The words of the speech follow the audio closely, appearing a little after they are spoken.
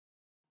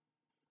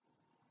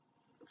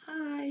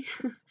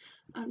Hi,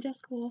 I'm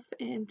Jessica Wolf,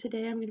 and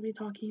today I'm going to be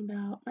talking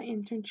about my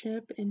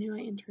internship and who I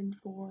interned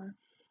for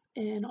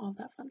and all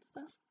that fun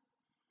stuff.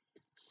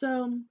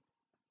 So,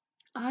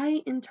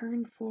 I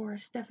interned for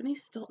Stephanie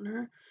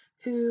Stiltner,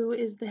 who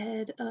is the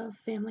head of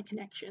Family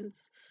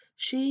Connections.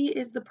 She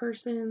is the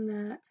person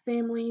that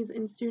families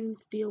and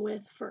students deal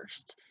with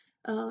first,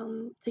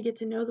 to get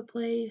to know the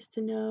place,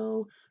 to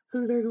know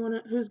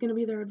who's going to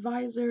be their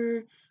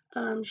advisor.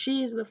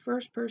 She is the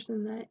first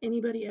person that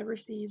anybody ever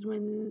sees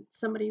when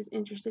somebody's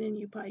interested in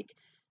UPike.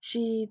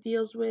 She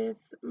deals with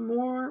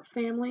more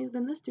families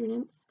than the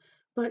students,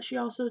 but she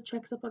also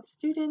checks up on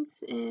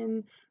students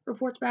and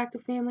reports back to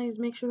families,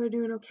 makes sure they're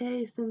doing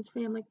okay, sends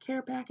family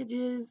care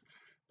packages,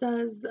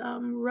 does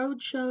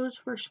road shows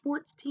for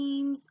sports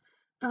teams,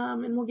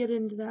 and we'll get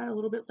into that a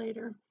little bit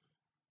later.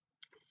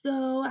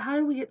 So, how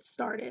did we get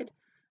started?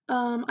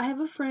 I have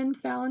a friend,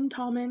 Fallon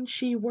Tallman.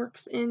 She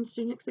works in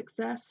student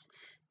success,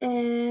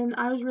 and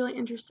I was really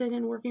interested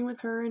in working with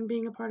her and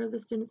being a part of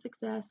the student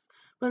success.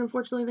 But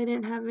unfortunately, they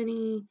didn't have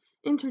any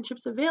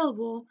internships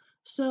available.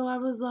 So I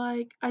was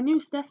like, I knew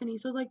Stephanie.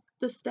 So I was like,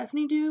 does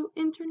Stephanie do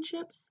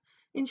internships?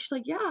 And she's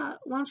like, yeah,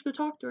 why don't you go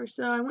talk to her?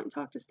 So I went and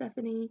talked to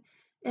Stephanie,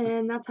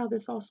 and that's how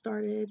this all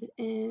started.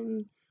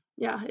 And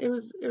yeah, it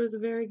was a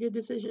very good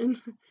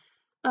decision.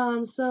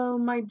 So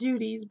my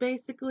duties,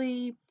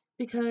 basically,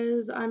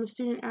 because I'm a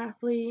student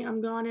athlete,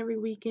 I'm gone every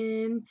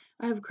weekend.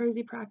 I have a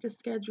crazy practice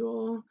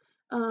schedule.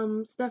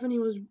 Stephanie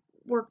was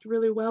worked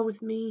really well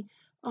with me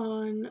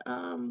on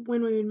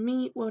when we would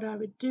meet, what I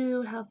would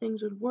do, how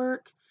things would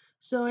work.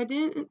 So I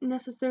didn't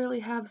necessarily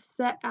have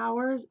set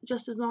hours,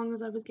 just as long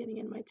as I was getting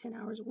in my 10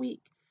 hours a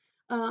week.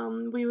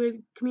 We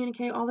would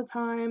communicate all the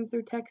time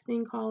through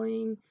texting,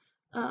 calling.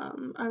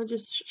 I would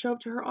just show up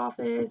to her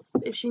office.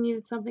 If she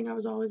needed something, I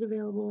was always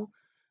available.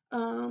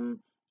 Um,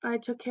 I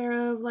took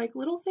care of like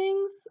little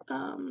things,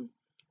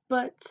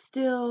 but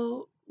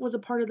still was a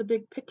part of the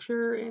big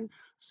picture and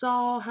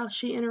saw how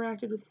she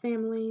interacted with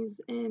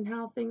families and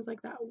how things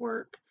like that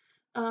work.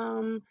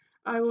 Um,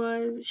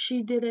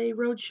 she did a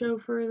road show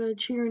for the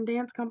cheer and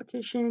dance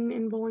competition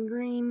in Bowling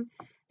Green,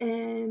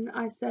 and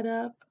I set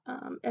up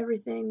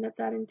everything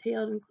that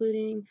entailed,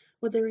 including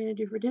what they were going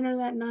to do for dinner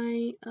that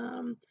night,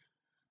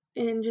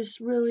 and just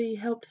really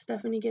helped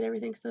Stephanie get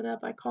everything set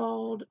up. I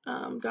called,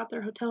 got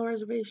their hotel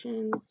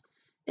reservations,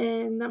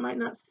 and that might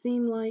not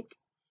seem like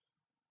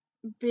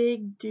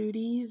big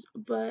duties,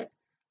 but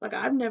like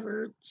I've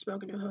never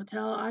spoken to a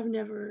hotel. I've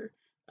never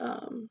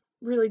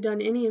really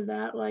done any of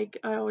that. Like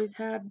I always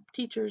had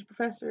teachers,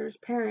 professors,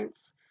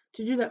 parents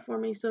to do that for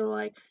me. So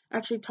like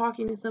actually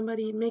talking to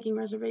somebody and making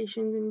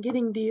reservations and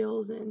getting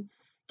deals and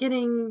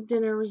getting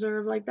dinner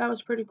reserved, like that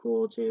was pretty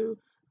cool to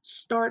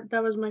start.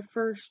 That was my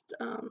first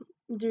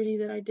duty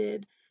that I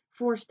did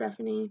for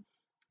Stephanie.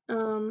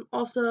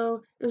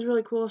 Also, it was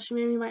really cool. She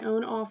made me my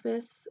own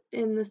office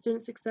in the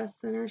Student Success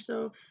Center,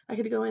 so I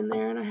could go in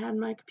there and I had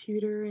my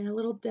computer and a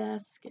little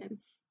desk, and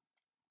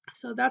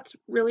so that's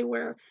really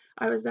where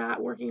I was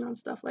at working on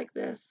stuff like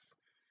this.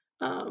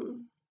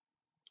 Um,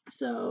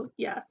 so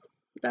yeah,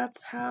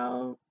 that's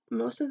how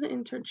most of the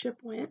internship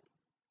went.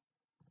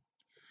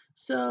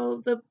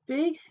 So the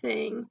big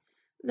thing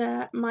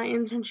that my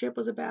internship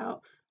was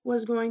about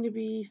was going to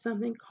be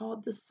something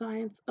called the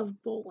science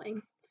of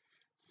bowling.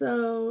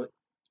 So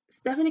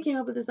Stephanie came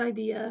up with this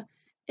idea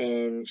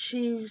and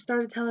she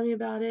started telling me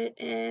about it,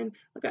 and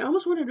like I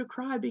almost wanted to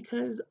cry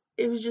because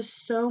it was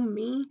just so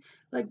me.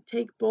 Like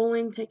take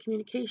bowling, take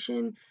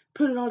communication,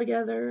 put it all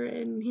together,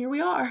 and here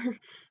we are.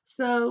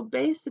 So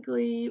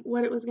basically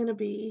what it was going to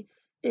be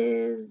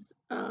is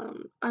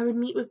I would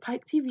meet with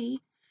Pike TV,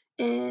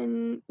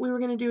 and we were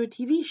going to do a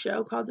TV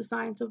show called The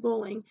Science of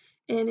Bowling,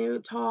 and it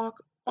would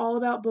talk all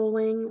about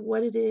bowling,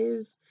 what it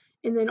is,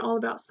 and then all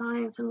about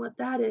science and what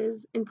that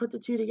is, and put the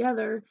two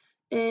together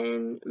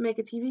and make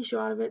a TV show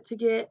out of it to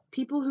get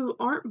people who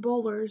aren't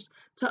bowlers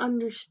to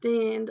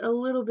understand a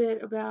little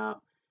bit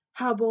about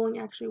how bowling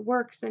actually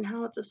works and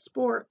how it's a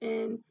sport,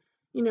 and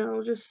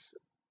just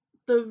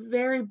the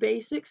very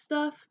basic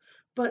stuff,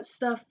 but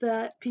stuff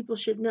that people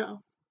should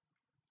know.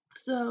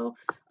 So,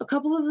 a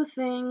couple of the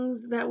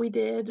things that we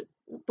did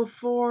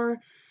before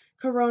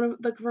the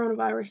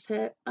coronavirus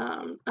hit,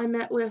 I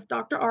met with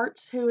Dr.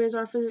 Arts, who is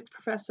our physics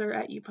professor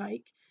at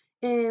UPike,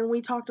 and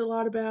we talked a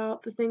lot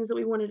about the things that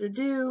we wanted to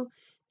do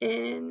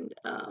and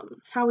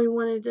how we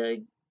wanted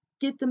to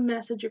get the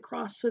message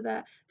across so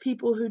that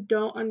people who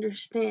don't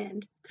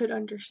understand could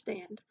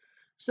understand.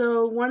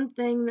 So, one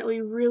thing that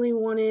we really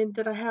wanted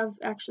that I have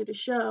actually to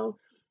show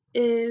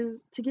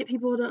is to get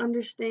people to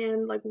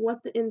understand like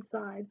what the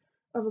inside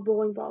of a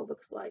bowling ball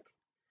looks like.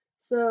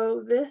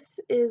 So this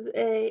is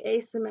a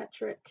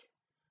asymmetric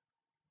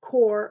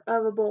core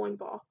of a bowling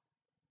ball.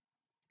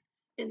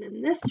 And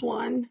then this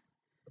one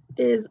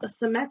is a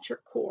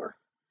symmetric core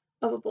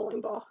of a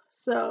bowling ball.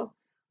 So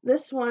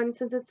this one,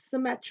 since it's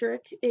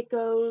symmetric, it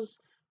goes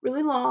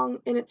really long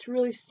and it's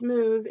really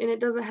smooth and it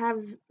doesn't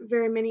have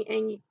very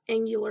many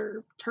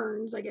angular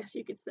turns, I guess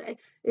you could say.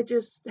 It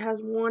just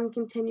has one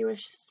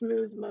continuous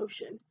smooth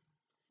motion.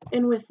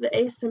 And with the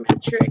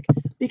asymmetric,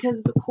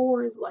 because the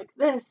core is like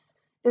this,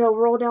 it'll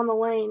roll down the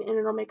lane and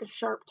it'll make a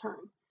sharp turn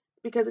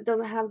because it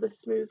doesn't have the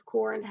smooth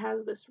core and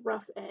has this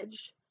rough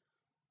edge.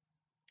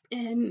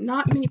 And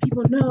not many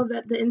people know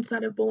that the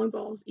inside of bowling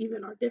balls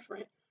even are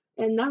different.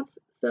 And that's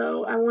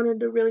so I wanted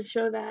to really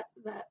show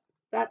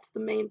that's the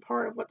main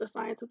part of what the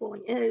science of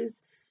bowling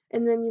is.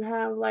 And then you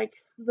have like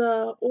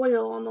the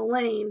oil on the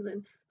lanes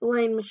and the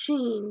lane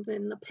machines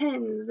and the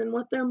pins and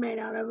what they're made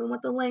out of and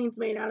what the lane's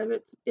made out of,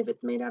 it if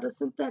it's made out of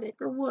synthetic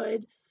or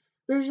wood.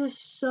 There's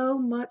just so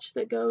much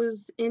that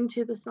goes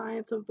into the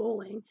science of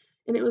bowling,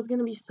 and it was going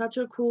to be such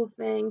a cool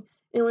thing.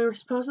 And we were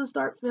supposed to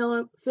start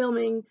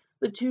filming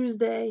the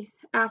Tuesday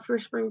after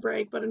spring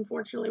break, but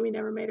unfortunately we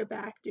never made it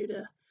back due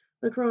to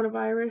the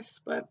coronavirus.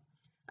 But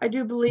I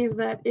do believe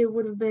that it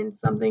would have been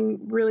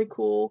something really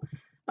cool.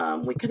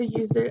 We could have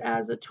used it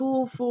as a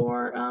tool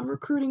for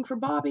recruiting for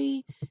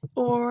Bobby,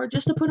 or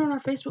just to put on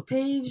our Facebook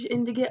page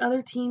and to get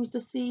other teams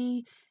to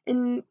see,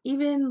 and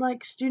even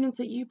like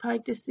students at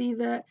UPike to see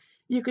that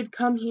you could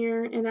come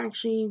here and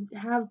actually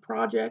have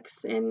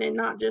projects and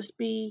not just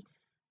be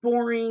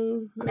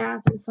boring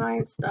math and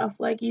science stuff.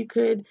 Like you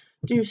could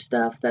do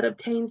stuff that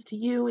obtains to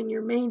you and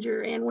your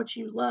major and what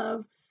you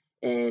love.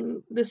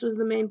 And this was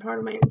the main part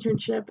of my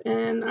internship,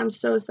 and I'm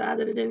so sad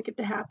that it didn't get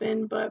to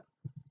happen. But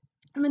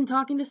I've been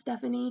talking to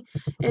Stephanie,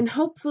 and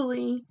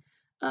hopefully,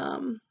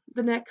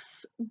 the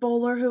next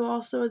bowler who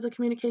also is a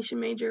communication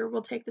major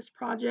will take this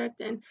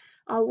project, and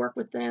I'll work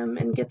with them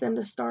and get them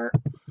to start.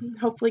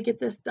 Hopefully, get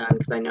this done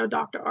because I know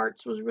Dr.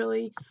 Arts was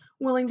really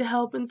willing to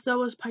help, and so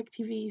was Pike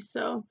TV.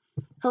 So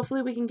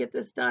hopefully, we can get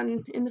this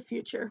done in the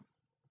future.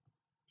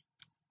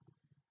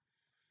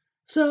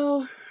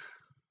 So,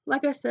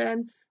 like I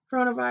said,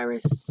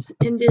 coronavirus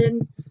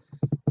ended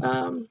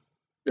um,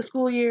 the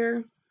school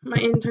year, my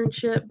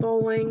internship,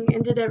 bowling,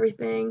 ended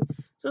everything.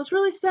 So it's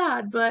really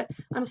sad, but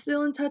I'm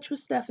still in touch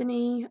with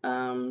Stephanie.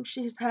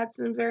 She's had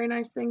some very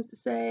nice things to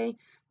say.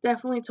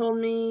 Definitely told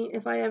me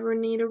if I ever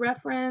need a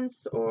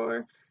reference,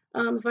 or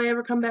if I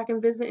ever come back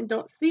and visit and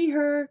don't see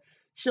her,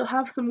 she'll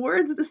have some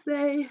words to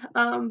say.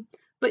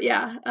 But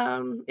yeah,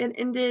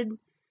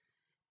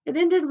 it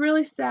ended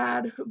really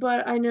sad,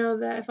 but I know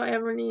that if I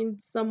ever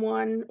need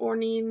someone or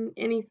need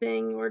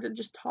anything or to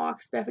just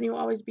talk, Stephanie will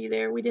always be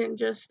there.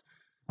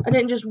 I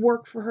didn't just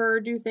work for her,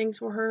 do things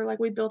for her. Like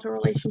we built a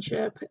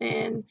relationship,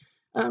 and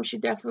she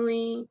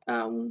definitely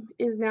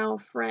is now a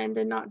friend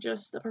and not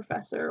just a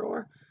professor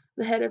or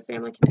the head of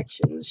Family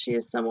Connections. She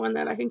is someone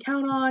that I can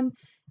count on,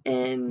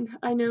 and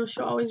I know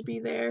she'll always be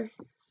there.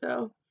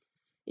 So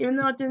even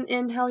though it didn't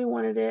end how we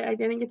wanted it, I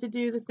didn't get to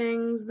do the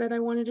things that I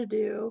wanted to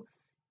do.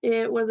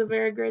 It was a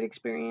very great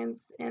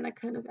experience, and I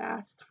couldn't have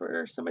asked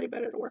for somebody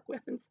better to work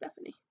with than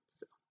Stephanie.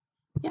 So,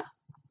 yeah.